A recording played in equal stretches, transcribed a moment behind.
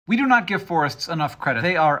We do not give forests enough credit.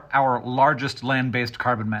 They are our largest land-based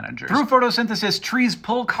carbon managers. Through photosynthesis, trees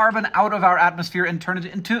pull carbon out of our atmosphere and turn it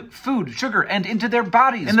into food, sugar, and into their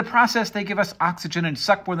bodies. In the process, they give us oxygen and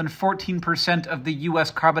suck more than 14% of the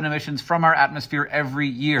U.S. carbon emissions from our atmosphere every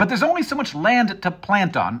year. But there's only so much land to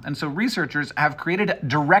plant on, and so researchers have created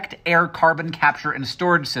direct air carbon capture and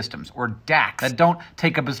storage systems, or DACs, that don't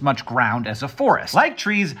take up as much ground as a forest. Like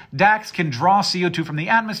trees, DACs can draw CO2 from the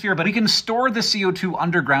atmosphere, but we can store the CO2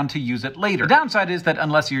 underground to use it later. The downside is that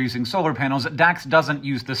unless you're using solar panels, DACs doesn't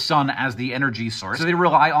use the sun as the energy source, so they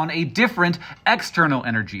rely on a different external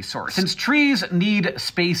energy source. Since trees need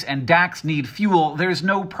space and DACs need fuel, there's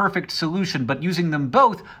no perfect solution, but using them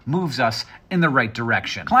both moves us in the right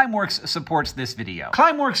direction. Climeworks supports this video.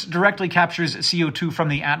 Climeworks directly captures CO2 from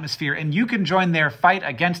the atmosphere, and you can join their fight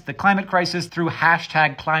against the climate crisis through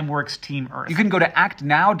hashtag ClimeworksTeamEarth. You can go to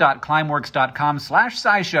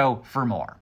actnow.climeworks.com/SciShow for more.